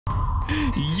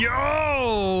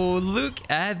Yo, look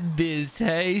at this.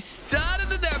 Hey, started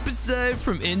an episode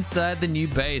from inside the new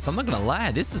base. I'm not gonna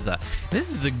lie, this is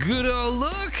a good old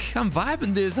look. I'm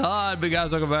vibing this hard. But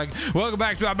guys, welcome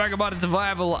back to our Mega Mod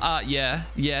survival. I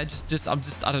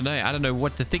don't know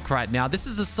what to think right now. This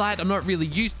is a site I'm not really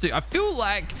used to. I feel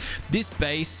like this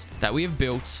base that we have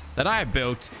built, that I have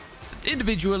built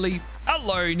individually,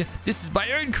 alone, this is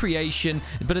my own creation,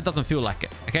 but it doesn't feel like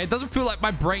it. Okay, it doesn't feel like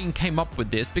my brain came up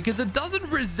with this, because it doesn't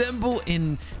resemble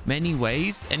in many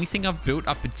ways anything I've built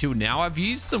up until now. I've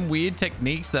used some weird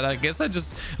techniques that I guess I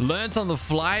just learned on the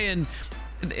fly, and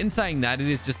in saying that, it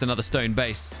is just another stone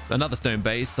base on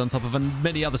top of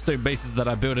many other stone bases that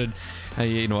I built. And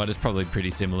you know what, it's probably pretty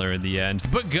similar in the end.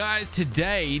 But guys,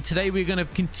 today we're going to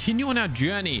continue on our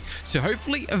journey to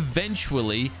hopefully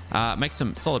eventually make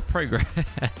some solid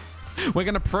progress. We're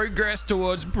going to progress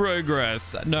towards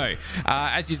progress. No,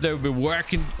 as you know, we've been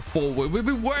working forward. We've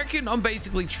been working on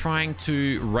basically trying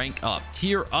to rank up,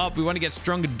 tier up. We want to get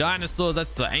stronger dinosaurs. That's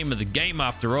the aim of the game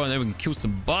after all. And then we can kill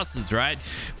some bosses, right?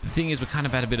 The thing is, we're kind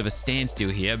of at a bit of a standstill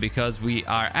here because we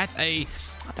are at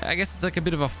I guess it's like a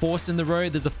bit of a force in the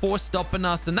road. There's a force stopping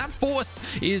us, and that force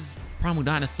is primal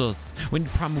dinosaurs. We need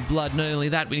primal blood. Not only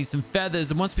that, we need some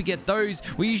feathers, and once we get those,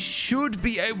 we should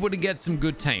be able to get some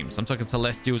good tames. I'm talking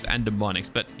celestials and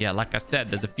demonics, but yeah, like I said,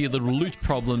 there's a few little loot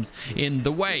problems in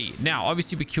the way. Now,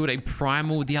 obviously, we killed a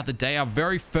primal the other day, our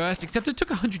very first, except it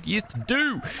took 100 years to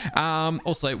do.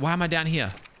 Also, why am I down here?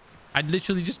 I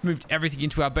literally just moved everything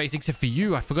into our base except for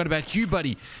you. I forgot about you,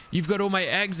 buddy. You've got all my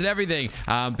eggs and everything.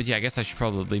 But yeah, I guess I should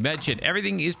probably mention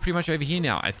everything is pretty much over here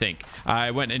now, I think.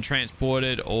 I went and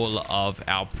transported all of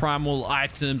our primal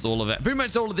items, all of it. Pretty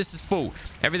much all of this is full.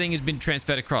 Everything has been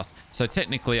transferred across. So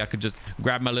technically, I could just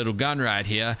grab my little gun right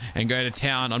here and go to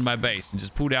town on my base and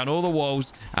just pull down all the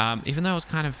walls. Even though I was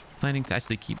kind of planning to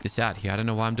actually keep this out here. I don't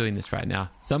know why I'm doing this right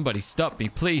now. Somebody stop me,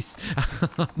 please.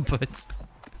 But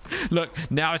look,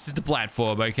 now it's just a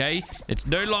platform, okay? It's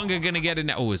no longer gonna get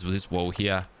in. Oh, is this wall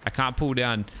here? I can't pull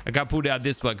down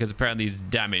this one because apparently it's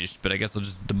damaged, but I guess I'll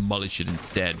just demolish it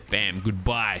instead. Bam,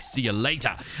 goodbye, see you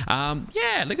later.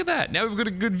 Yeah, look at that. Now we've got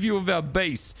a good view of our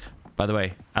base. By the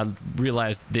way, I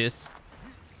realized this.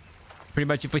 Pretty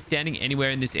much if we're standing anywhere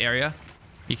in this area,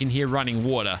 you can hear running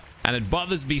water, and it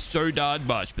bothers me so darn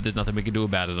much, but there's nothing we can do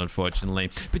about it,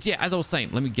 unfortunately. But yeah, as I was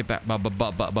saying, let me get back, let me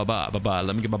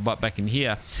get my butt back in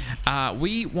here.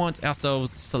 We want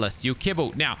ourselves celestial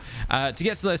kibble. Now, to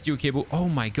get celestial kibble, oh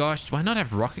my gosh, do I not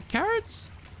have rocket carrots?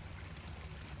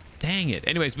 Dang it.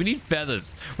 Anyways, we need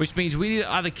feathers, which means we need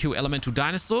to either kill elemental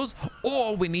dinosaurs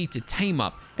or we need to tame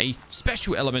up a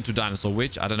special elemental dinosaur,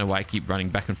 which I don't know why I keep running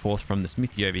back and forth from the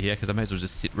smithy over here because I may as well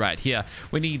just sit right here.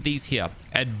 We need these here.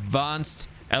 Advanced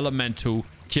elemental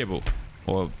kibble,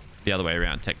 or the other way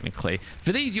around technically.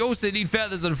 For these, you also need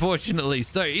feathers, unfortunately.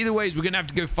 So either ways, we're gonna have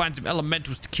to go find some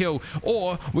elementals to kill,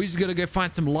 or we're just gonna go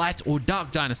find some light or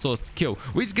dark dinosaurs to kill.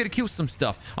 We're just gonna kill some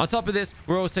stuff. On top of this,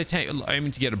 we're also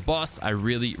aiming to get a boss. I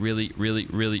really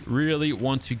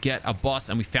want to get a boss,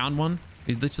 and we found one.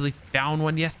 We literally found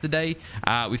one yesterday.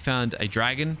 We found a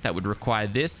dragon that would require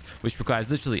this, which requires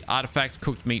literally artifacts,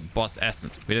 cooked meat, boss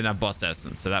essence. We didn't have boss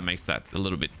essence, so that makes that a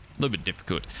little bit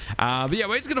difficult. But yeah,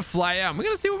 we're just gonna fly out. We're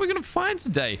gonna see what we're gonna find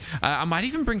today. I might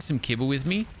even bring some kibble with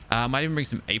me. I might even bring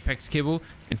some apex kibble.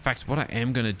 In fact, what I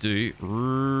am gonna do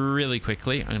really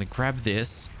quickly, I'm gonna grab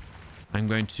this. I'm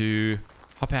going to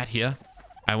hop out here.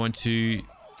 I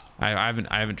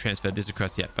haven't transferred this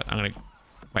across yet, but I'm gonna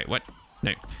wait. What?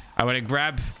 No. I want to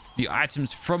grab the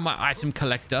items from my item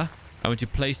collector. I want to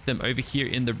place them over here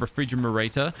in the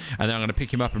refrigerator, and then I'm going to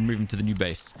pick him up and move him to the new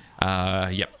base.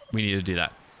 Yep, we need to do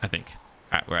that, I think.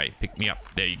 All right, pick me up.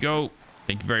 There you go.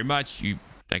 Thank you very much.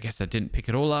 I guess I didn't pick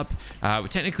it all up.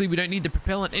 Technically, we don't need the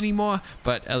propellant anymore,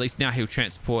 but at least now he'll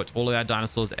transport all of our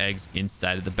dinosaurs' eggs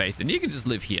inside of the base, and you can just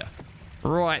live here.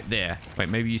 Right there. Wait,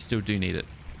 maybe you still do need it.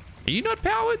 Are you not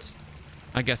powered?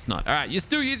 I guess not. All right, you're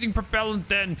still using propellant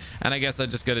then. And I guess I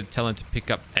just got to tell him to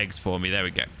pick up eggs for me. There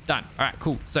we go. Done. All right,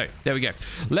 cool. So there we go.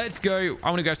 Let's go. I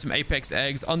want to grab some apex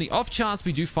eggs. On the off chance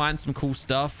we do find some cool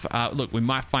stuff. Look, we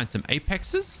might find some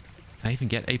apexes. Can I even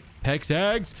get apex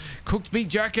eggs? Cooked meat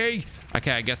jerky.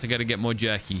 Okay, I guess I got to get more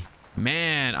jerky.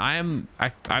 Man, I'm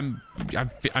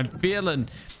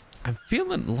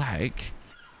feeling like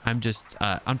I'm just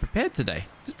unprepared today.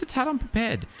 Just a tad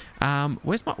unprepared.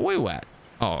 Where's my oil at?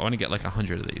 Oh, I want to get like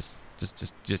 100 of these.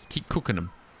 Just keep cooking them.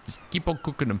 Just keep on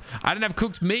cooking them. I don't have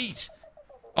cooked meat.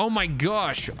 Oh my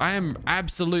gosh. I am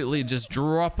absolutely just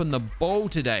dropping the ball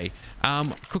today.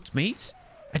 Cooked meat?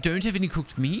 I don't have any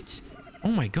cooked meat.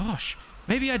 Oh my gosh.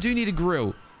 Maybe I do need a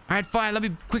grill. All right, fine. Let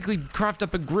me quickly craft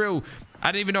up a grill.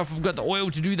 I don't even know if I've got the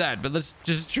oil to do that, but let's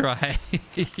just try.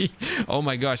 Oh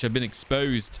my gosh, I've been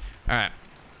exposed. All right.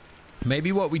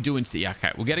 Maybe what we do instead, yeah,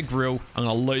 okay, we'll get a grill. I'm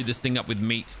gonna load this thing up with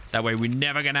meat. That way we're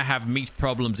never gonna have meat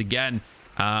problems again.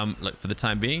 Look, for the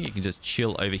time being, you can just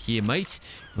chill over here, mate.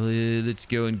 Let's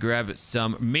go and grab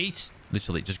some meat.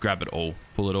 Literally, just grab it all.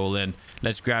 Pull it all in.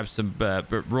 Let's grab some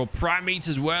raw prime meat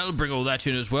as well. Bring all that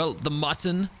in as well. The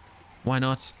mutton. Why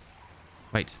not?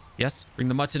 Wait, yes? Bring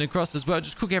the mutton across as well.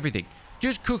 Just cook everything.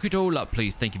 Just cook it all up,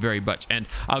 please. Thank you very much. And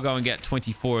I'll go and get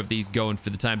 24 of these going for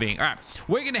the time being. All right,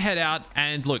 we're going to head out.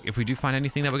 And look, if we do find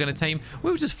anything that we're going to tame,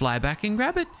 we'll just fly back and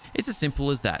grab it. It's as simple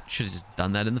as that. Should have just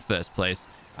done that in the first place.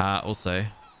 Also,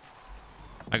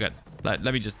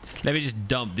 let me just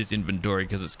dump this inventory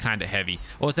because it's kind of heavy.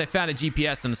 Also, I found a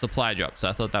GPS and a supply drop, so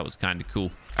I thought that was kind of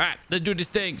cool. All right, let's do this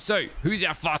thing. So, who's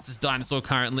our fastest dinosaur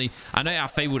currently? I know our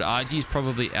fabled RG is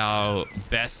probably our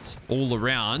best all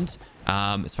around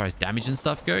as far as damage and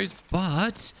stuff goes,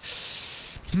 but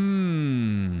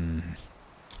too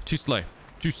slow.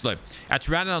 Our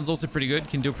Pteranodon's also pretty good,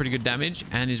 can do pretty good damage,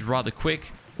 and is rather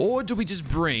quick. Or do we just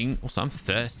bring... Also, I'm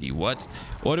thirsty. What?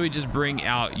 Or do we just bring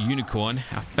our unicorn,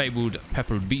 our fabled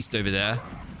purple beast over there?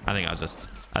 I think I'll just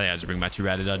bring my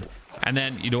Pteranodon. And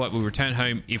then, you know what? We'll return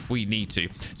home if we need to.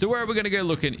 So where are we going to go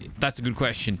looking? That's a good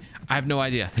question. I have no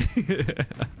idea.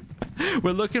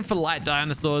 We're looking for light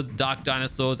dinosaurs, dark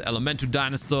dinosaurs, elemental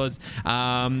dinosaurs.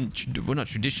 Well, not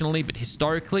traditionally, but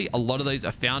historically, a lot of those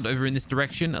are found over in this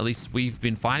direction. At least we've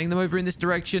been finding them over in this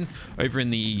direction. Over in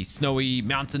the snowy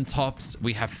mountaintops,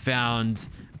 we have found...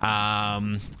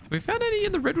 we found any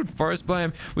in the redwood forest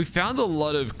biome? We found a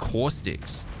lot of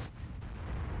caustics.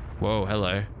 Whoa,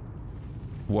 hello.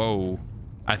 Whoa.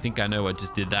 I think I know what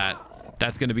just did that.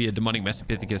 That's going to be a demonic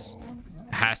Mesopithecus.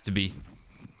 Has to be.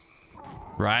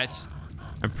 Right?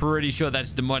 I'm pretty sure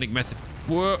that's demonic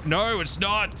Whoa, no, it's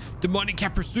not. Demonic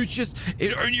Caprisuchus.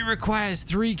 It only requires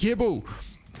 3 kibble.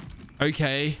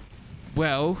 Okay.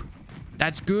 Well,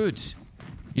 that's good.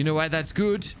 You know why that's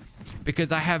good?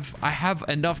 Because I have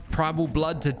enough primal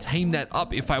blood to tame that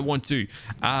up if I want to.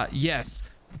 Yes.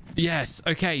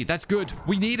 Okay, that's good.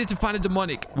 We needed to find a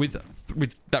demonic with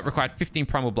that required 15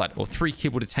 primal blood or 3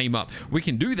 kibble to tame up. We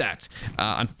can do that.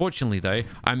 Unfortunately, though,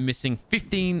 I'm missing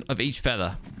 15 of each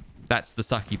feather. That's the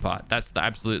sucky part. That's the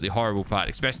absolutely horrible part,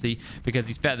 especially because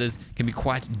these feathers can be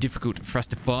quite difficult for us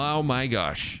to find. Oh my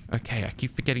gosh. Okay, I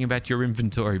keep forgetting about your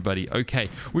inventory, buddy. Okay,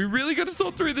 we really got to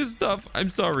sort through this stuff. I'm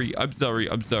sorry. I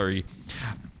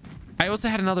also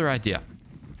had another idea.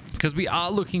 Because we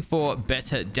are looking for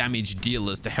better damage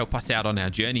dealers to help us out on our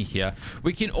journey here.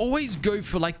 We can always go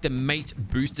for like the mate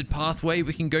boosted pathway.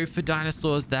 We can go for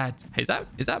dinosaurs that... Hey,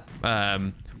 is that...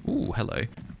 Ooh, hello.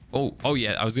 Oh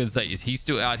yeah, I was going to say, is he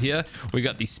still out here? We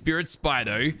got the Spirit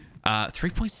Spido.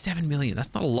 3.7 million.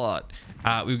 That's not a lot.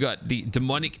 We've got the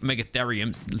demonic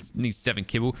Megatherium, needs 7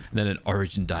 kibble, and then an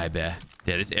origin diabear.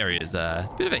 Yeah, this area is a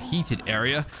bit of a heated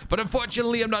area, but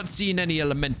unfortunately, I'm not seeing any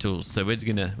elementals, so we're just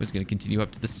gonna continue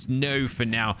up to the snow for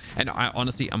now. And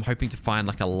I'm hoping to find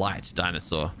like a light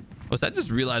dinosaur. I just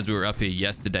realized we were up here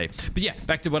yesterday. But yeah,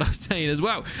 back to what I was saying as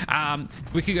well.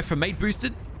 We could go for mate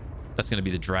boosted. That's gonna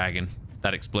be the dragon.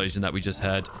 That explosion that we just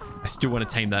heard. I still want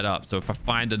to tame that up. So if I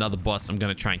find another boss, I'm going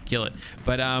to try and kill it.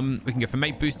 But we can go for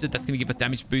mate boosted. That's going to give us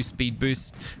damage boost, speed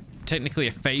boost. Technically,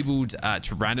 a fabled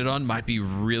Pteranodon might be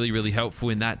really, really helpful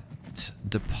in that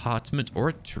department.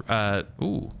 Or ooh.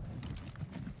 Hold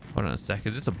on a sec.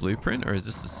 Is this a blueprint or is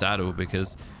this a saddle?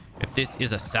 Because if this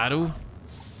is a saddle,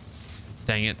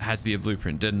 dang it, has to be a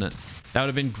blueprint, didn't it? That would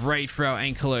have been great for our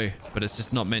Ankylo, but it's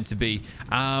just not meant to be.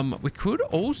 We could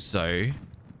also...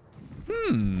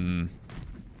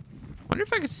 wonder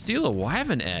if I could steal a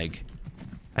wyvern egg.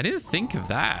 I didn't think of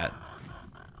that.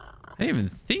 I didn't even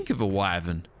think of a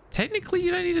wyvern. Technically,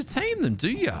 you don't need to tame them, do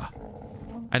ya?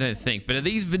 I don't think. But are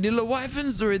these vanilla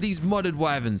wyverns or are these modded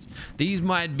wyverns? These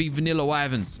might be vanilla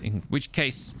wyverns, in which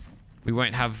case we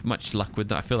won't have much luck with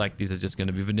them. I feel like these are just going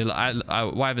to be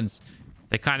vanilla wyverns.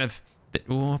 They kind of...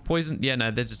 poison? Yeah, no,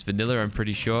 they're just vanilla, I'm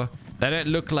pretty sure. They don't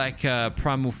look like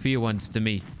primal fear ones to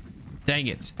me. Dang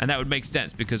it. And that would make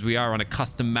sense because we are on a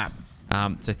custom map.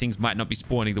 So things might not be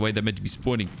spawning the way they're meant to be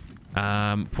spawning.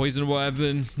 Poison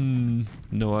wyvern.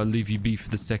 No, I'll leave you be for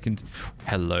the second.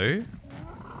 Hello?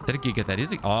 Is that a giga? That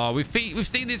is a... Oh, we've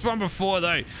seen this one before,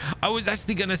 though. I was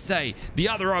actually going to say the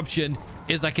other option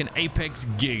is like an apex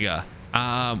giga.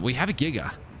 We have a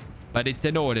giga, but it's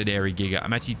an ordinary giga.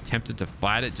 I'm actually tempted to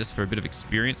fight it just for a bit of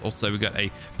experience. Also, we got a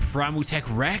primal tech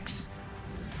rex.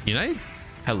 You know?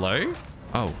 Hello?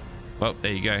 Oh. Well,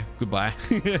 there you go. Goodbye.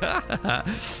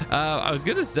 I was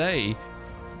going to say...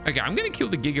 Okay, I'm going to kill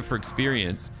the giga for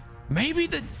experience. Maybe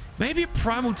Maybe a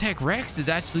Primal Tech Rex is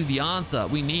actually the answer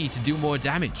we need to do more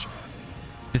damage.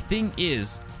 The thing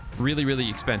is really, really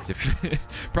expensive.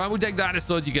 Primal Tech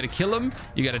Dinosaurs, you got to kill them,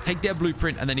 you got to take their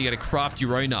blueprint, and then you got to craft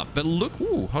your own up. But look,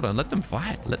 ooh, hold on, let them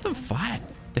fight. Let them fight.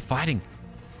 They're fighting.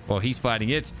 Well, he's fighting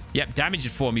it. Yep, damage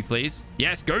it for me, please.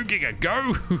 Yes, go, Giga,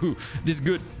 go. This is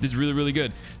good. This is really, really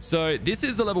good. So this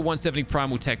is the level 170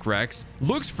 Primal Tech Rex.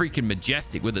 Looks freaking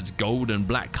majestic with its gold and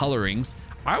black colorings.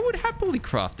 I would happily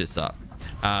craft this up.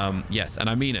 Yes, and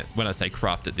I mean it when I say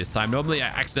craft it this time. Normally, I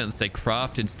accidentally say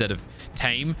craft instead of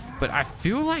tame, but I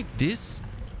feel like this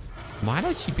might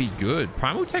actually be good.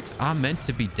 Primal Techs are meant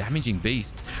to be damaging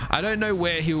beasts. I don't know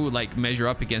where he will like measure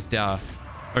up against our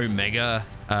Omega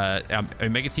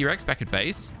T-Rex back at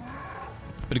base,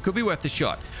 but it could be worth a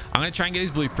shot. I'm going to try and get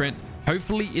his blueprint.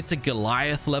 Hopefully it's a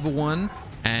Goliath level 1,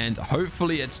 and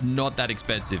hopefully it's not that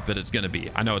expensive, but it's going to be.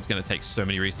 I know it's going to take so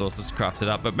many resources to craft it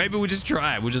up, but maybe we'll just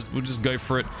try it. We'll just go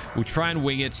for it. We'll try and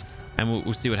wing it, and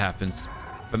we'll see what happens.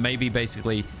 But maybe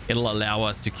basically it'll allow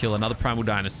us to kill another primal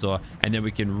dinosaur, and then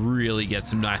we can really get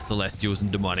some nice celestials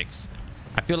and demonics.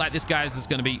 I feel like this guy's just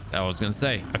going to be, I was going to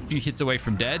say, a few hits away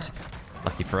from dead.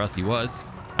 Lucky for us, he was.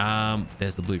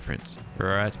 There's the blueprint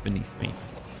right beneath me.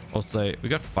 Also, we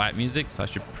got fight music, so I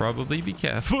should probably be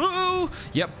careful.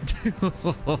 Yep.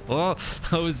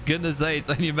 I was gonna say it's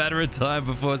only a matter of time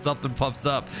before something pops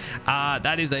up.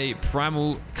 That is a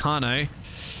primal Cano.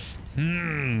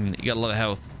 You got a lot of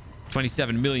health.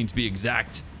 27 million to be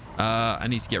exact. I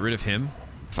need to get rid of him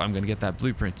if I'm gonna get that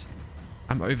blueprint.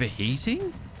 I'm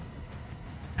overheating?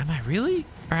 Am I really?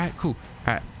 All right, cool.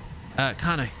 All right.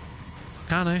 Cano.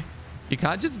 You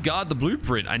can't just guard the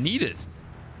blueprint. I need it.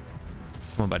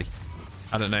 Come on, buddy.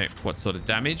 I don't know what sort of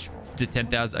damage to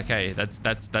 10,000. Okay, that's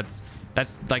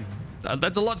like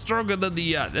that's a lot stronger than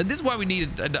the this is why we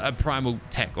need a primal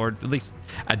tech, or at least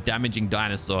a damaging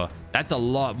dinosaur. That's a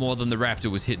lot more than the raptor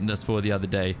was hitting us for the other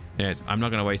day. Anyways, I'm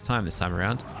not gonna waste time this time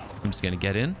around. I'm just gonna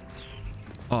get in.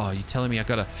 Oh, you're telling me I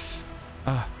gotta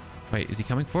wait, is he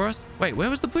coming for us? Wait, where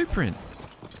was the blueprint?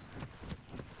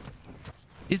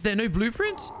 Is there no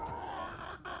blueprint?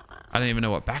 I don't even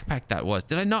know what backpack that was.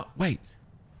 Did I not? Wait,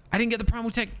 I didn't get the primal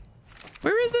tech.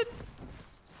 Where is it?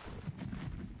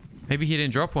 Maybe he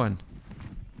didn't drop one.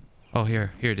 Oh,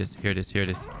 here it is.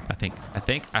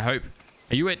 I hope.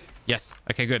 Are you it? Yes.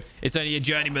 Okay, good. It's only a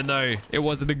journeyman though. It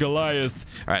wasn't a Goliath.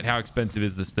 All right, how expensive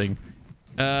is this thing?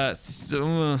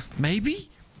 Maybe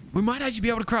we might actually be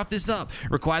able to craft this up.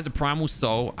 Requires a primal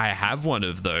soul. I have one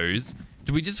of those.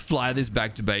 Do we just fly this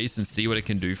back to base and see what it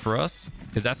can do for us?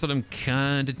 Because that's what I'm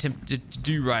kind of tempted to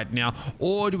do right now.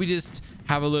 Or do we just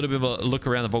have a little bit of a look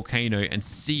around the volcano and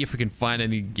see if we can find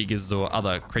any gigas or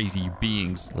other crazy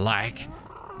beings like...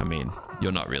 I mean,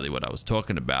 you're not really what I was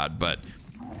talking about, but...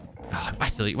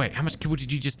 actually, wait, how much kibble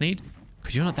did you just need?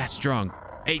 Because you're not that strong.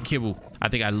 8 kibble. I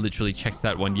think I literally checked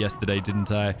that one yesterday,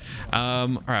 didn't I? All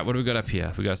right, what do we got up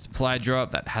here? We got a supply drop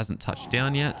that hasn't touched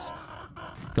down yet.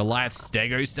 Goliath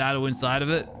stego saddle inside of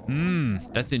it.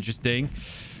 That's interesting.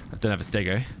 I don't have a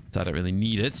stego, so I don't really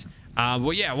need it.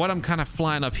 Well, yeah, what I'm kind of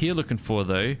flying up here looking for,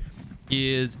 though,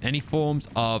 is any forms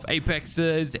of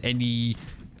apexes, any,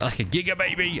 like a giga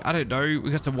baby. I don't know.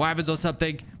 We got some wyverns or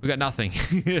something. We got nothing.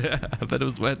 But it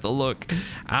was worth a look.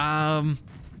 Yeah,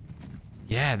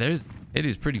 it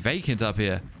is pretty vacant up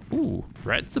here. Ooh,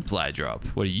 red supply drop.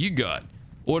 What do you got?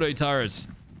 Auto turrets.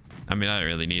 I mean, I don't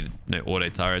really need no auto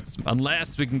turrets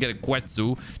unless we can get a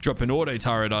Quetzal, drop an auto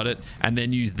turret on it, and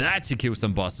then use that to kill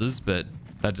some bosses. But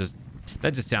that just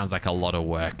sounds like a lot of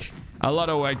work. A lot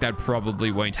of work that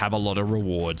probably won't have a lot of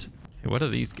reward. Hey, what are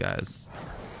these guys?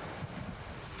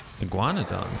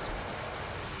 Iguanodons.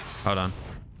 Hold on.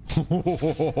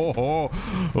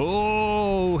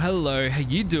 Oh, hello. How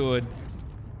you doing?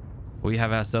 We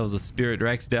have ourselves a Spirit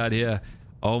Rex down here.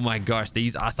 Oh my gosh,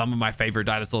 these are some of my favorite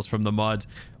dinosaurs from the mod.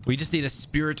 We just need a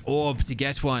spirit orb to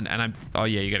get one. And oh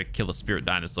yeah, you gotta kill a spirit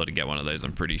dinosaur to get one of those,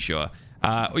 I'm pretty sure.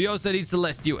 We also need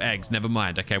celestial eggs. Never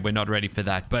mind. Okay, we're not ready for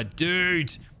that. But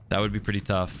dude, that would be pretty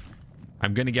tough.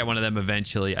 I'm gonna get one of them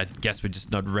eventually. I guess we're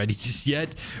just not ready just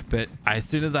yet. But as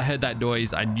soon as I heard that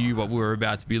noise, I knew what we were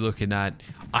about to be looking at.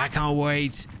 I can't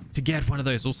wait to get one of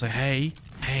those. Also, hey.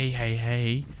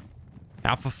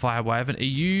 Alpha Fire Wyvern, are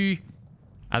you...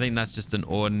 I think that's just an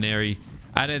ordinary...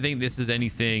 I don't think this is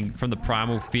anything from the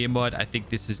Primal Fear mod. I think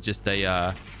this is just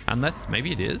a... unless...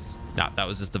 maybe it is? No, that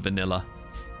was just a vanilla.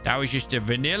 That was just a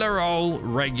vanilla old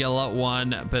regular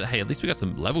one. But hey, at least we got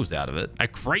some levels out of it. A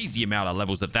crazy amount of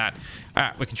levels at that. All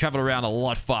right, we can travel around a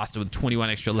lot faster with 21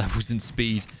 extra levels in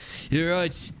speed. All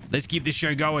right, let's keep this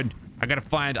show going. I gotta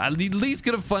find... at least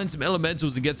gotta find some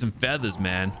elementals and get some feathers,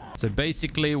 man. So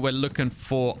basically, we're looking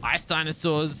for ice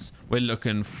dinosaurs. We're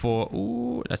looking for...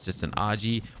 Ooh, that's just an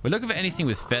RG. We're looking for anything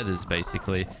with feathers,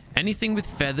 basically. Anything with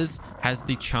feathers has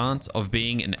the chance of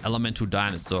being an elemental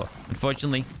dinosaur.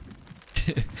 Unfortunately...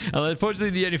 Unfortunately,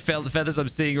 the only feathers I'm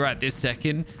seeing right this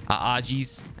second are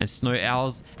RGs and snow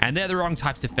owls, and they're the wrong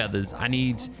types of feathers. I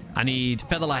need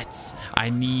featherlights. I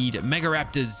need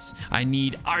megaraptors. I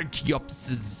need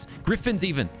archaeopses. Griffins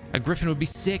even. A griffin would be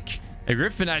sick. A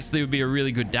griffin actually would be a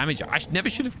really good damage. I never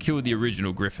should have killed the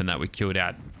original griffin that we killed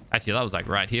out. Actually, that was like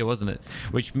right here, wasn't it?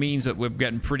 Which means that we're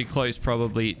getting pretty close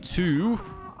probably to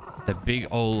the big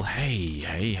old... Hey,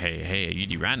 a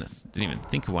Uranus. Didn't even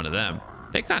think of one of them.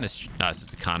 They're kind of... No, it's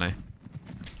just a Kano.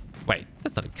 Wait,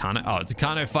 that's not a Kano. Oh, it's a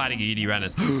Kano fighting a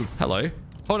Uranus. Hello.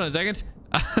 Hold on a second.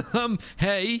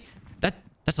 Hey,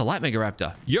 that's a light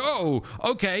Megaraptor. Yo,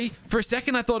 okay. For a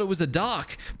second, I thought it was a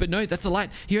dark, but no, that's a light.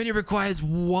 He only requires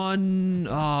one.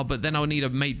 Oh, but then I'll need a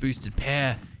mate boosted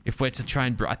pair if we're to try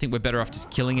and... I think we're better off just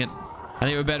killing it.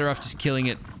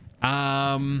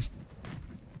 How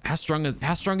strong is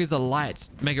the light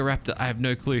Megaraptor? I have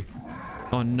no clue.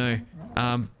 Oh no.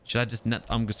 Should I just net?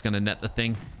 I'm just gonna net the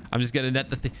thing.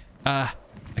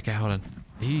 Okay, hold on.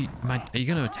 Are you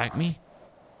gonna attack me?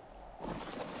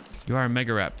 You are a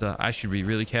Megaraptor. I should be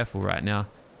really careful right now.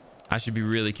 I'm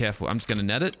just gonna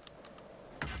net it.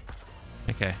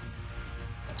 Okay.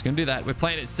 Just gonna do that. We're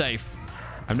playing it safe.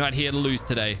 I'm not here to lose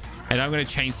today. And I'm gonna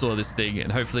chainsaw this thing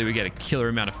and hopefully we get a killer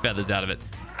amount of feathers out of it.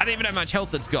 I don't even know how much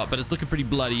health it's got, but it's looking pretty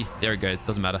bloody. There it goes.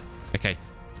 Doesn't matter. Okay.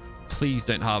 Please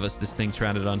don't harvest this thing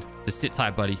surrounded on. Just sit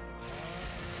tight, buddy.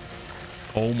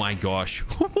 Oh my gosh.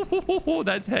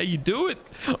 That's how you do it.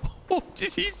 Oh,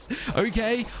 jeez.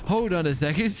 Okay, got on a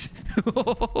second.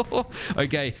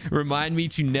 Okay, remind me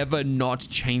to never not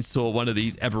chainsaw one of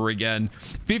these ever again.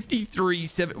 53,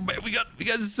 7. We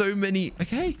got so many.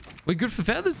 Okay, we're good for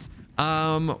feathers.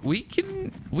 We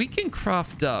can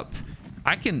craft up.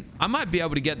 I might be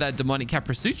able to get that demonic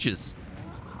Caprasuchus.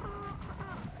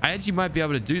 I actually might be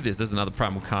able to do this. There's another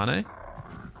primal Kano.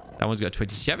 That one's got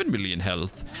 27 million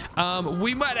health.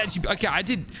 We might actually... Okay, I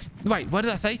did... Wait, what did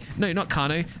I say? No, not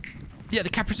Kano. Yeah, the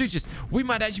Caprasuchus. We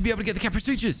might actually be able to get the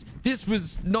Caprasuchus. This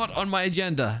was not on my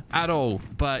agenda at all.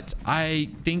 But I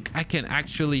think I can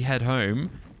actually head home.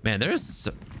 Man, there is...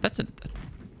 That's an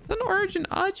origin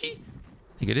RG? I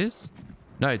think it is.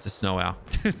 No, it's a snow owl.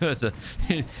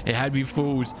 It had me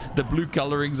fooled. The blue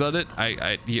colorings on it.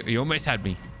 You almost had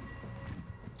me.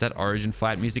 Is that origin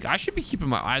fight music? I should be keeping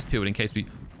my eyes peeled in case we...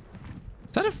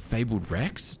 Is that a fabled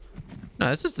Rex? No,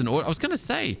 that's just an... I was going to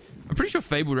say, I'm pretty sure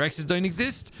fabled Rexes don't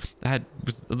exist.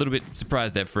 Was a little bit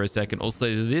surprised there for a second.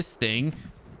 Also, this thing,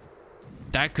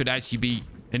 that could actually be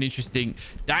an interesting...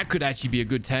 That could actually be a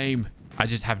good tame. I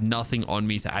just have nothing on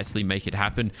me to actually make it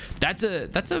happen. That's a...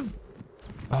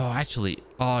 Oh, actually...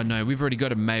 Oh, no, we've already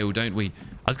got a male, don't we?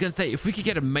 I was going to say, if we could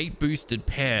get a mate-boosted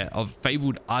pair of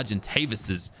fabled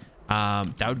Argentavises,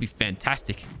 that would be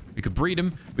fantastic. We could breed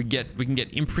them. We can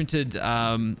get imprinted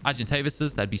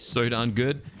Argentavises. That'd be so darn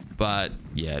good. But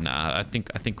yeah, nah, I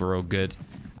think we're all good.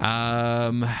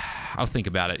 I'll think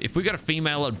about it. If we got a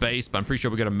female at base, but I'm pretty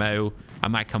sure we got a male, I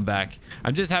might come back.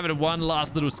 I'm just having one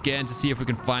last little scan to see if we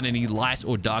can find any light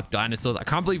or dark dinosaurs. I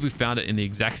can't believe we found it in the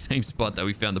exact same spot that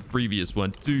we found the previous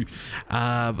one too.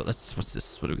 But what's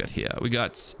this? What do we got here? We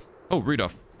got... Oh,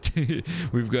 Rudolph.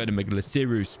 We've got a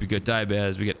Megaloceros, we got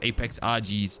Dibears, we got Apex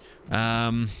RGs.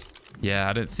 Yeah,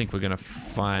 I don't think we're gonna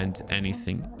find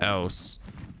anything else.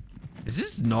 This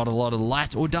is not a lot of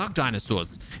light or dark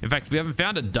dinosaurs. In fact, we haven't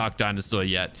found a dark dinosaur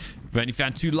yet. We've only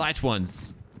found 2 light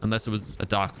ones, unless it was a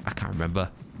dark. I can't remember.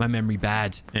 My memory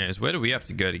bad. Anyways, where do we have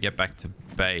to go to get back to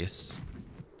base?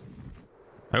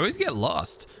 I always get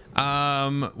lost.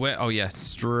 Where? Oh yeah,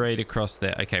 straight across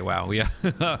there. Okay, wow, we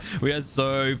are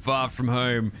so far from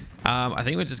home. I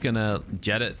think we're just gonna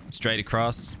jet it straight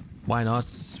across. Why not?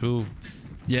 Ooh,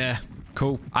 yeah,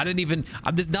 cool. I don't even...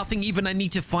 there's nothing even I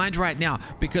need to find right now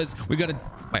because we gotta...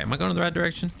 Wait, am I going in the right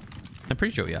direction? I'm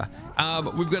pretty sure we are.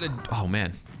 We've got to... Oh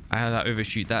man, I had to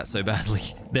overshoot that so badly.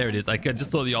 There it is. I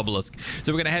just saw the obelisk.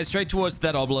 So we're going to head straight towards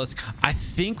that obelisk. I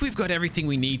think we've got everything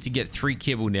we need to get 3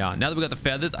 kibble now. Now that we've got the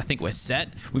feathers, I think we're set.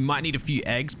 We might need a few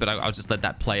eggs, but I'll just let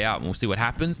that play out and we'll see what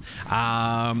happens.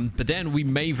 But then we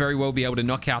may very well be able to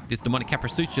knock out this demonic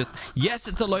Caprasuchus. Yes,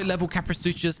 it's a low-level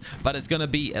Caprasuchus, but it's going to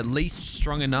be at least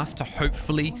strong enough to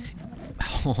hopefully...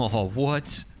 Oh,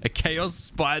 what? A Chaos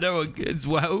Spino as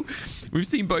well? We've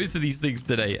seen both of these things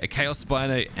today. A Chaos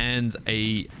Spino and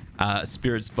a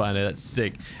Spirit Spino. That's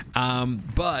sick.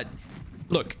 But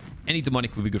look, any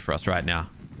demonic would be good for us right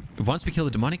now. once we kill a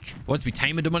demonic, once we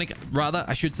tame a demonic, rather,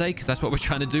 I should say, because that's what we're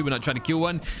trying to do. We're not trying to kill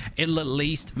one. It'll at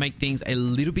least make things a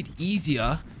little bit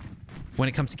easier when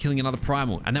it comes to killing another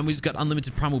primal. And then we just got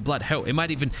unlimited primal blood. Hell, it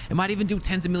might even deal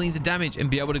tens of millions of damage and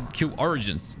be able to kill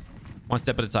origins. One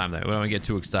step at a time, though. We don't want to get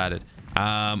too excited.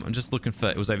 I'm just looking for...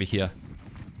 It was over here.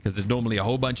 Because there's normally a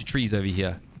whole bunch of trees over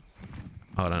here.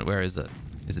 Hold on. Where is it?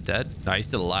 Is it dead? No, he's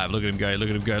still alive. Look at him go. Look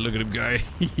at him go. Look at him go.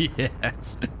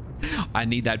 Yes. I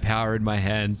need that power in my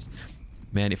hands.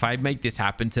 Man, if I make this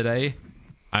happen today,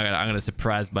 I'm going to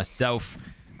surprise myself,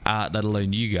 let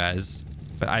alone you guys.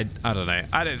 But I don't know.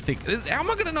 I don't think... How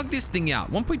am I going to knock this thing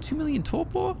out? 1.2 million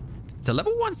torpor? It's a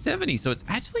level 170, so it's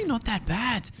actually not that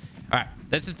bad. All right,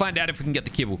 let's just find out if we can get the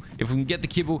kibble. If we can get the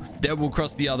kibble, then we'll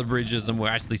cross the other bridges and we'll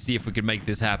actually see if we can make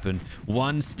this happen.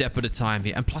 One step at a time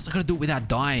here. And plus, I got to do it without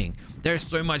dying. There's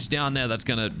so much down there that's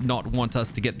going to not want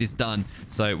us to get this done.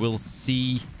 So we'll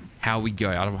see how we go.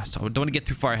 I don't want to get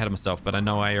too far ahead of myself, but I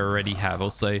know I already have.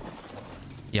 Also,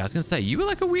 yeah, I was going to say, you were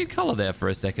like a weird color there for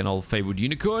a second, old fabled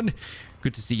unicorn.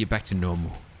 Good to see you back to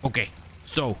normal. Okay,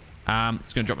 so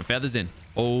it's going to drop my feathers in.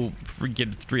 Oh,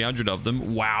 freaking 300 of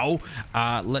them. Wow.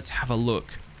 Let's have a look.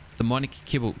 Demonic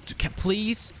kibble.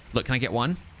 Please. Look, can I get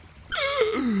one?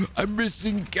 I'm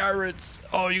missing carrots.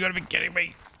 Oh, you gotta be kidding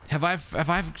me. Have I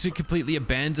completely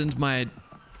abandoned my...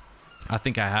 I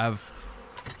think I have.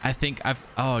 I think I've...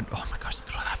 Oh my gosh, look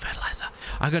at all that fertilizer.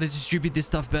 I gotta distribute this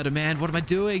stuff better, man. What am I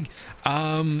doing?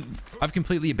 I've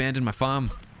completely abandoned my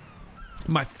farm.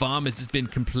 My farm has just been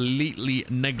completely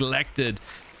neglected.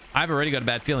 I've already got a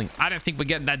bad feeling. I don't think we're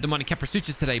getting that demonic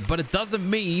caprisuchus today, but it doesn't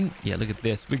mean... Yeah, look at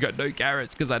this. We got no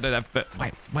carrots because I don't have...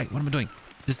 Wait, what am I doing?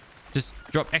 Just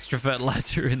drop extra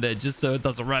fertilizer in there just so it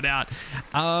doesn't run out.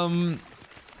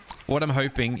 What I'm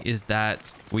hoping is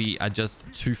that we are just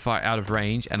too far out of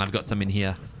range and I've got some in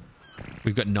here.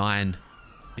 We've got 9.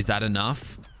 Is that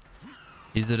enough?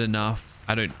 Is it enough?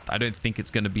 I don't think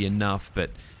it's going to be enough,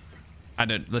 but...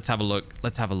 Let's have a look.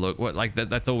 Let's have a look. What, like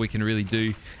that's all we can really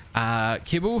do.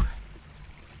 Kibble.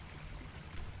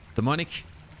 Demonic.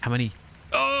 How many?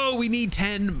 Oh, we need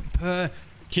 10 per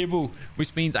kibble,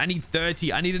 which means I need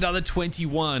 30. I need another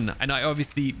 21. And I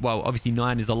obviously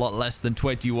 9 is a lot less than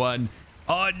 21.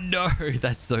 Oh no,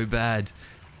 that's so bad.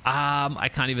 I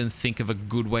can't even think of a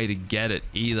good way to get it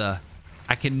either.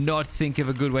 I cannot think of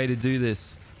a good way to do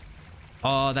this.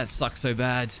 Oh, that sucks so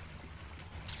bad.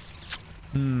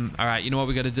 All right, you know what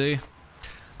we got to do?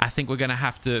 I think we're going to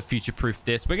have to future-proof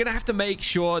this. We're going to have to make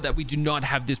sure that we do not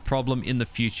have this problem in the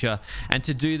future. And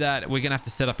to do that, we're going to have to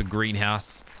set up a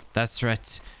greenhouse. That's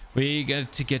right. We're going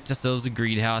to get ourselves a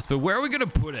greenhouse. But where are we going to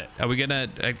put it? Are we going to,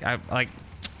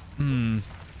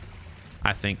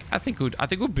 I think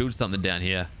we'll build something down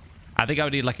here. I think I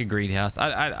would need like a greenhouse.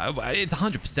 It's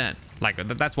 100%. Like,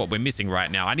 that's what we're missing right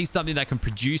now. I need something that can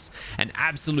produce an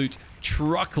absolute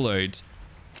truckload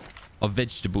of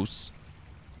vegetables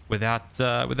without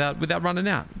running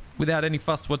out, without any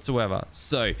fuss whatsoever.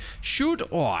 So should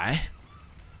I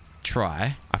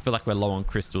try? I feel like we're low on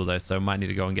crystal though, so I might need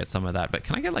to go and get some of that. But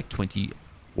can I get like 20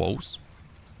 walls?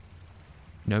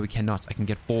 No, we cannot. I can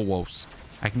get 4 walls.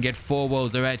 I can get 4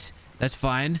 walls. All right, that's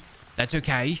fine. That's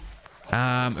okay.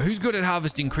 Who's good at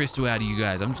harvesting crystal out of you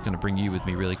guys? I'm just gonna bring you with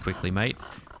me really quickly, mate.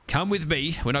 Come with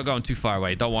me. We're not going too far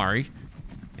away. Don't worry.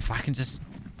 If I can just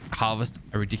harvest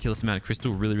a ridiculous amount of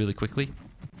crystal really quickly.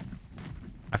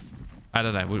 I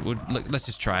don't know. Let's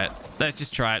just try it. Let's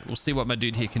just try it. We'll see what my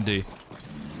dude here can do.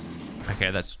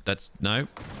 Okay, that's no.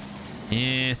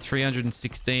 Yeah,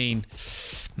 316.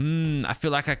 I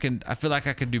feel like I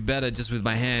can do better just with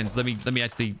my hands. Let me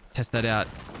actually test that out.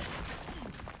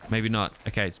 Maybe not.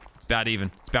 Okay, it's about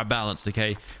even. It's about balanced.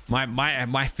 Okay,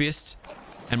 my fist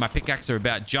and my pickaxe are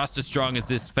about just as strong as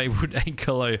this fabled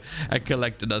ankolo at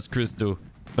collecting us crystal.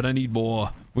 But I need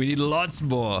more. We need lots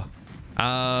more.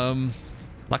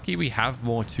 Lucky we have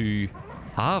more to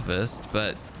harvest,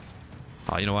 but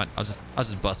oh, you know what? I'll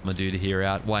just bust my dude here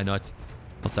out. Why not?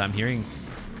 Also, I'm hearing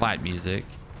fight music.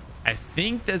 I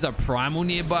think there's a primal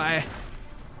nearby.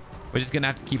 We're just gonna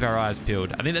have to keep our eyes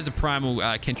peeled. I think there's a primal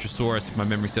Kentrosaurus, if my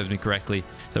memory serves me correctly.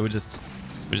 So we'll just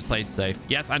play it safe.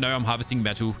 Yes, I know I'm harvesting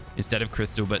metal instead of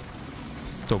crystal, but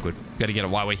it's all good. Got to get it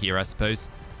while we're here, I suppose,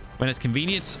 when it's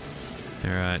convenient.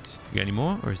 All right, you got any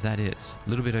more, or is that it? A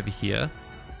little bit over here.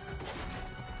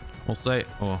 Also,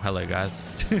 oh, hello guys.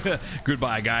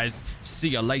 Goodbye guys. See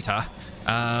you later.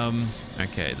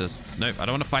 Okay, nope. I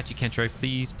don't want to fight you, Kentro.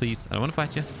 Please. I don't want to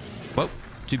fight you. Well,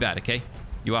 too bad. Okay,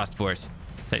 you asked for it.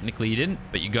 Technically you didn't,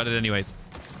 but you got it anyways.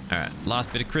 All right,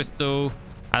 last bit of crystal.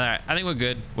 All right, I think we're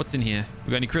good. What's in here?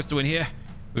 We got any crystal in here?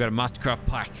 We got a mastercraft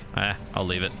pack. I'll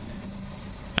leave it.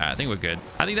 I think we're good.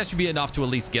 I think that should be enough to at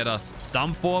least get us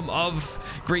some form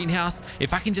of greenhouse.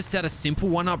 If I can just set a simple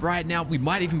one up right now, we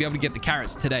might even be able to get the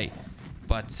carrots today.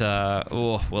 But,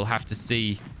 oh, we'll have to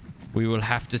see. We will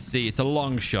have to see. It's a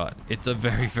long shot. It's a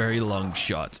very, very long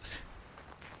shot.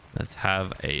 Let's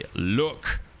have a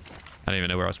look. I don't even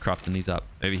know where I was crafting these up.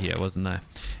 Over here, wasn't there?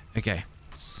 Okay,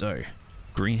 so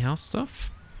greenhouse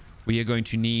stuff. We are going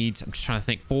to need, I'm just trying to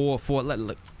think,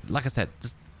 like I said,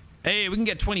 just, hey, we can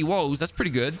get 20 walls. That's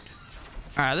pretty good.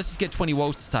 All right, let's just get 20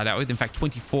 walls to start out with. In fact,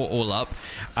 24 all up.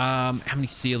 How many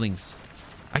ceilings?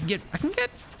 I can get a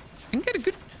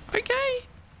good, okay.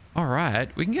 All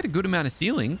right, we can get a good amount of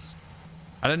ceilings.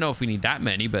 I don't know if we need that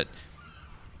many, but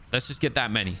let's just get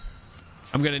that many.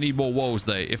 I'm gonna need more walls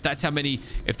though. If that's how many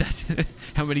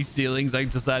how many ceilings I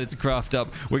decided to craft up,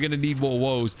 we're gonna need more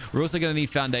walls. We're also gonna need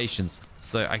foundations.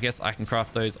 So I guess I can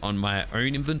craft those on my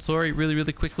own inventory really,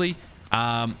 really quickly.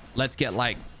 Let's get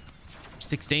like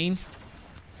 16.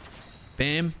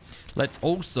 Bam. Let's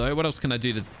also, what else can I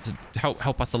do to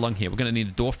help us along here? We're gonna need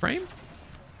a door frame.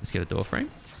 Let's get a door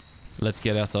frame. Let's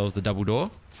get ourselves a double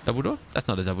door. Double door? That's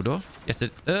not a double door. Yes,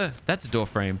 that's a door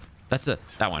frame.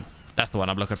 That one. That's the one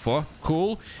I'm looking for.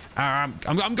 Cool.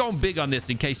 I'm going big on this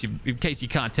in case you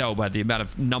can't tell by the amount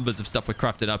of numbers of stuff we're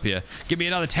crafting up here. Give me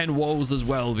another 10 walls as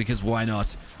well, because why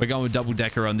not? We're going with double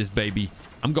decker on this baby.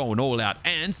 I'm going all out.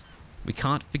 And we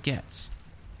can't forget,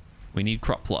 we need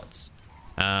crop plots.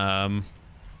 I'm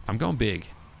going big.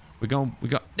 We got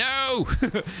no.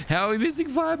 How are we missing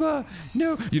fiber?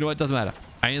 No. You know what? Doesn't matter.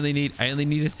 I only need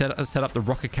to set up the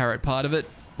rocker carrot part of it.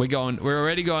 We're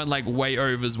already going like way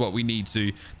over what we need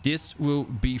to. This will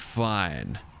be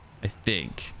fine, I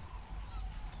think.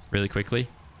 Really quickly,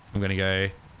 I'm gonna go.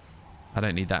 I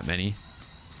don't need that many.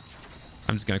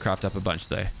 I'm just gonna craft up a bunch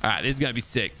though. All right, this is gonna be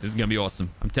sick. This is gonna be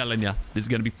awesome. I'm telling you, this is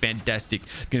gonna be fantastic.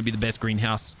 It's gonna be the best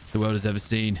greenhouse the world has ever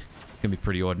seen. It's gonna be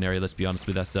pretty ordinary. Let's be honest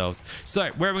with ourselves. So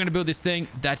where are we gonna build this thing?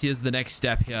 That is the next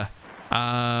step here.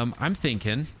 I'm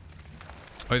thinking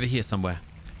over here somewhere.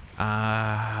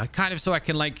 Kind of so I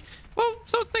can like, well,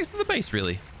 so it's next to the base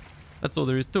really. That's all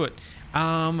there is to it.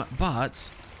 But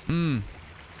I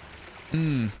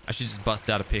should just bust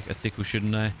out a sickle,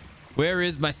 shouldn't I? Where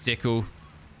is my sickle?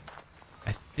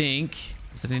 I think,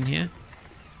 is it in here?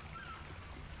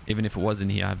 Even if it was in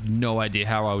here, I have no idea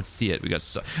how I would see it.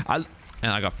 And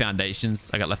I got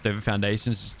foundations. I got leftover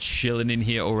foundations just chilling in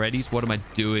here already. So what am I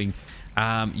doing?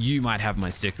 You might have my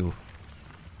sickle.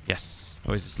 Yes,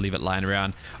 always just leave it lying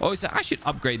around. Oh, so I should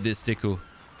upgrade this sickle.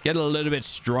 Get it a little bit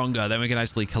stronger. Then we can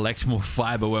actually collect more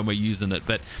fiber when we're using it.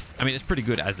 But, I mean, it's pretty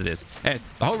good as it is. Anyways,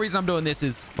 the whole reason I'm doing this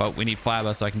is, well, we need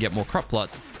fiber so I can get more crop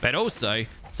plots. But also,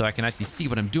 so I can actually see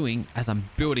what I'm doing as I'm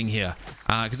building here.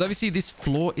 Because obviously this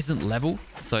floor isn't level.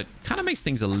 So it kind of makes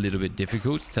things a little bit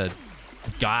difficult to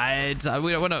guide.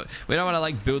 We don't want to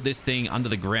like build this thing under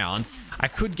the ground. I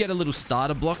could get a little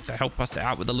starter block to help us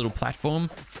out with a little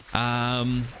platform.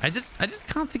 I just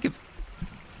can't think of.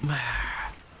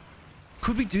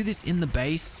 Could we do this in the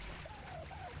base?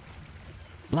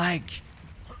 Like,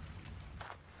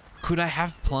 could I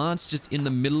have plants just in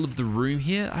the middle of the room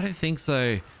here? I don't think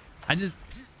so. I just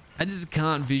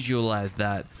can't visualize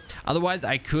that. Otherwise,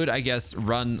 I could, I guess,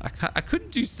 run. I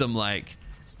could do some like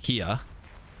here.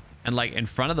 And like in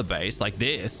front of the base, like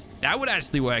this, that would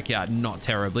actually work out not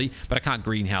terribly, but I can't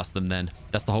greenhouse them then.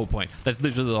 That's the whole point. That's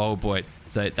literally the whole point.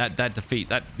 So that defeat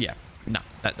that, yeah, no,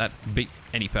 that beats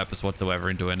any purpose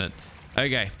whatsoever in doing it.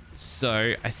 Okay,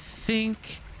 so I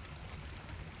think,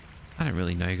 I don't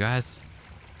really know, guys.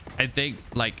 I think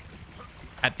like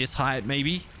at this height,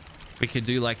 maybe we could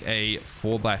do like a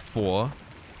 4x4.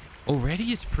 Already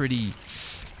it's pretty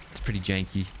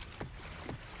janky.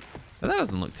 But that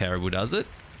doesn't look terrible, does it?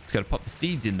 Got to pop the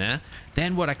seeds in there.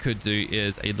 Then what I could do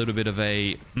is a little bit of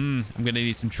a I'm gonna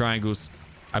need some triangles.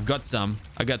 I got some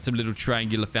little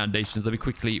triangular foundations. Let me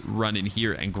quickly run in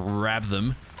here and grab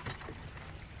them.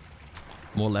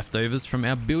 More leftovers from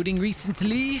our building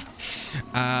recently.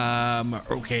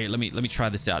 Okay, let me try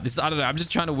this out. I don't know, I'm just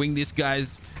trying to wing this,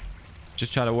 guys.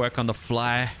 Just trying to work on the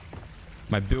fly.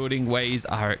 My building ways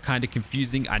are kind of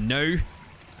confusing, I know.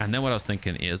 And then what I was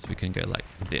thinking is we can go like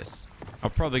this.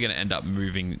 I'm probably going to end up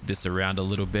moving this around a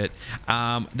little bit.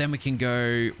 Then we can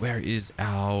go, where is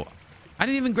our... I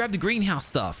didn't even grab the greenhouse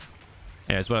stuff.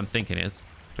 Here's what I'm thinking is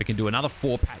we can do another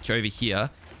 4 patch over here.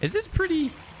 Is this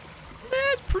pretty...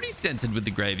 it's pretty centered with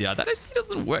the graveyard. That actually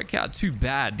doesn't work out too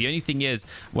bad. The only thing is,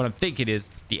 what I'm thinking is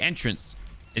the entrance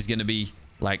is going to be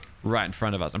like right in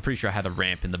front of us. I'm pretty sure I had a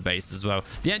ramp in the base as well.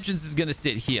 The entrance is going to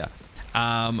sit here,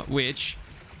 which...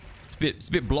 It's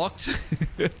a bit blocked.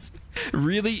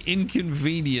 Really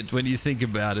inconvenient when you think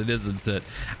about it, isn't it?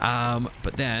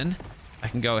 But then I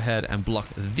can go ahead and block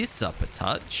this up a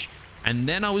touch. And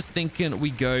then I was thinking we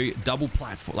go double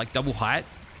platform, like double height.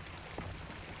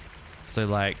 So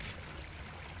like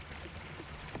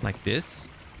this.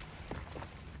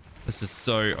 This is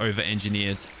so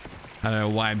over-engineered. I don't know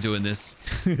why I'm doing this.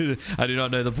 I do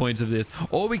not know the point of this.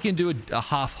 Or we can do a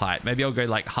half height. Maybe I'll go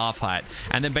like half height.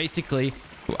 And then basically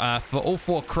for all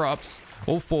 4 crops,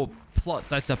 all 4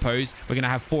 plots, I suppose, we're going to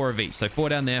have 4 of each. So 4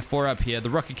 down there, 4 up here. The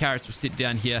rocket carrots will sit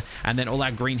down here. And then all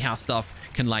our greenhouse stuff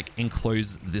can like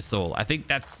enclose this all. I think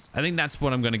that's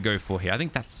what I'm going to go for here. I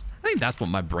think that's what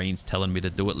my brain's telling me to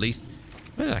do at least.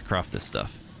 Where did I craft this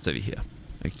stuff? It's over here.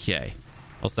 Okay.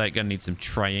 Also, I'm going to need some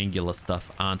triangular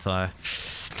stuff, aren't I?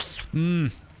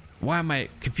 Why am I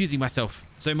confusing myself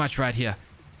so much right here?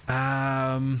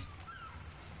 I'm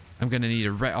going to need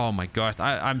a... Oh my gosh.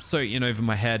 I'm so in over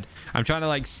my head. I'm trying to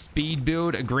like speed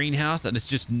build a greenhouse and it's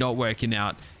just not working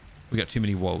out. We got too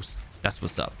many walls. That's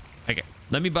what's up. Okay.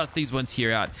 Let me bust these ones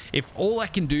here out. If all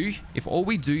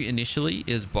we do initially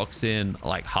is box in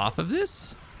like half of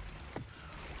this,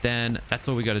 then that's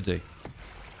all we got to do.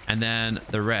 And then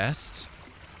the rest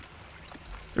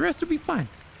will be fine.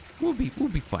 We'll be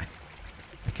fine.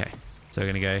 Okay. So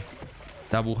we're going to go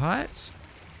double height.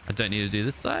 I don't need to do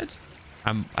this side.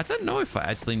 I don't know if I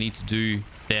actually need to do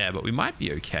there, but we might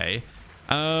be okay.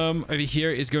 Over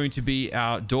here is going to be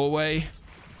our doorway.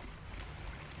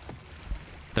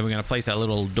 Then we're going to place our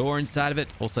little door inside of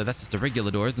it. Also, that's just a regular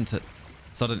door, isn't it?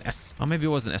 It's not an S. Oh, maybe it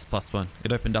was an S+1.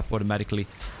 It opened up automatically.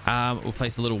 We'll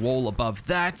place a little wall above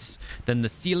that. Then the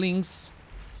ceilings.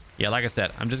 Yeah, like I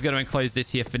said, I'm just going to enclose this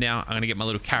here for now. I'm going to get my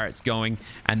little carrots going.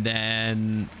 And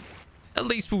then at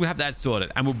least we'll have that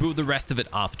sorted. And we'll build the rest of it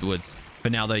afterwards. For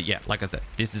now, though, yeah, like I said,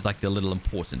 this is like the little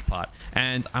important part.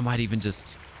 And I might even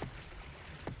just...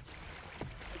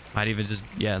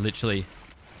 yeah, literally.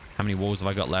 How many walls have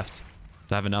I got left?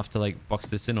 Do I have enough to like box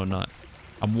this in or not?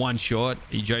 I'm 1 short.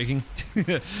 Are you joking?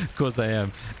 Of course I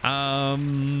am.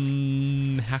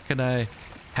 How can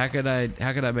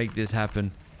I make this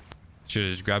happen? Should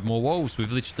have just grabbed more walls.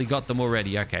 We've literally got them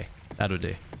already. Okay, that'll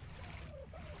do.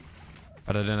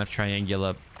 But I don't have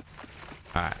triangular.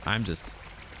 All right, I'm just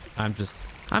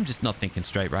not thinking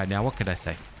straight right now. What could I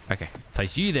say? Okay,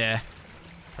 place you there.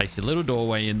 Place your little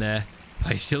doorway in there.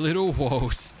 Place your little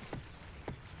walls.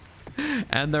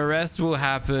 And the rest will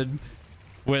happen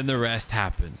when the rest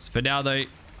happens. For now, though,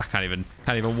 I can't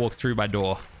even walk through my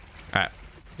door. All right,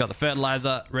 got the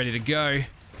fertilizer ready to go.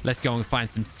 Let's go and find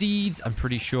some seeds. I'm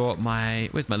pretty sure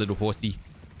where's my little horsey?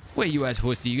 Where you at,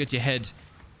 horsey? You got your head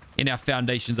in our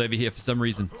foundations over here for some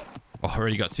reason. Oh, I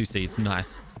already got 2 seeds.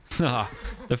 Nice.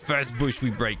 The first bush we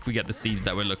break, we get the seeds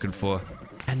that we're looking for.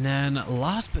 And then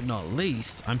last but not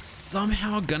least, I'm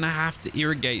somehow gonna have to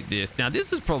irrigate this. Now,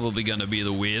 this is probably gonna be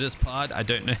the weirdest part. I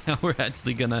don't know how we're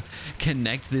actually gonna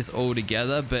connect this all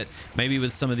together, but maybe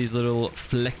with some of these little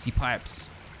flexi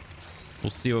pipes, we'll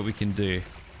see what we can do.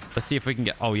 Let's see if we can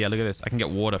get... Oh, yeah, look at this. I can get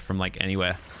water from, like,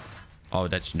 anywhere. Oh,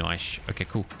 that's nice. Okay,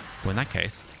 cool. Well, in that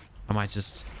case, I might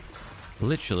just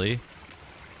literally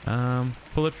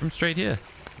pull it from straight here.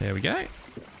 There we go.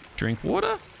 Drink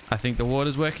water. I think the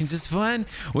water's working just fine.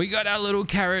 We got our little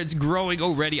carrots growing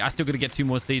already. I still got to get 2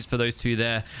 more seeds for those 2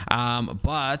 there.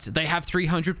 But they have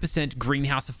 300%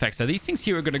 greenhouse effect. So these things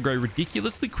here are going to grow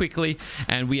ridiculously quickly.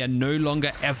 And we are no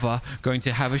longer ever going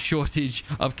to have a shortage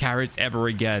of carrots ever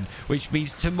again. Which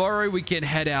means tomorrow we can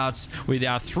head out with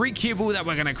our 3 kibble that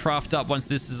we're going to craft up once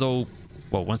this is all...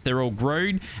 Well, once they're all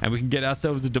grown, and we can get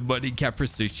ourselves a demonic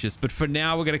Caprisuchus. But for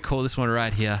now, we're going to call this one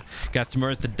right here. Guys,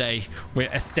 tomorrow's the day we're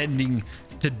ascending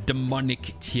to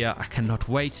demonic tier. I cannot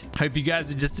wait. Hope you guys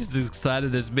are just as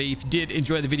excited as me. If you did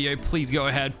enjoy the video, please go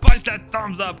ahead, punch that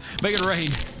thumbs up, make it rain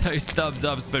those thumbs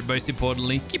ups. But most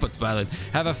importantly, keep on smiling.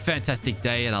 Have a fantastic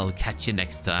day, and I'll catch you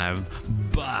next time.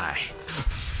 Bye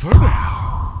for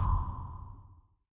now.